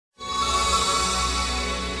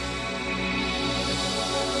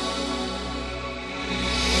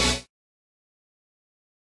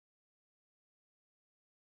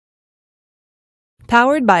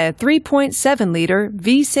powered by a 3.7-liter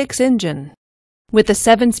V6 engine with a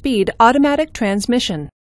 7-speed automatic transmission.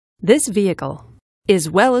 This vehicle is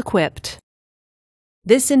well equipped.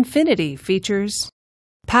 This Infiniti features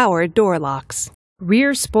power door locks,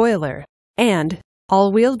 rear spoiler, and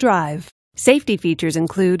all-wheel drive. Safety features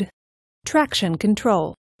include traction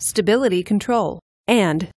control, stability control,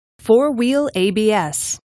 and 4-wheel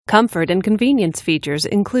ABS. Comfort and convenience features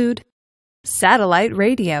include satellite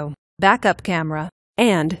radio, backup camera,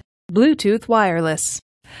 and Bluetooth wireless.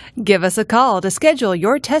 Give us a call to schedule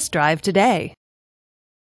your test drive today.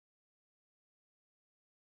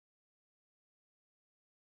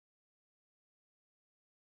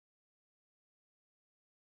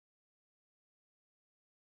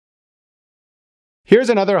 Here's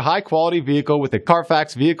another high-quality vehicle with a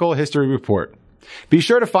Carfax Vehicle History Report. Be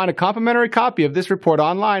sure to find a complimentary copy of this report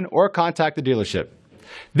online or contact the dealership.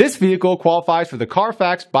 This vehicle qualifies for the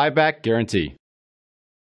Carfax Buyback Guarantee.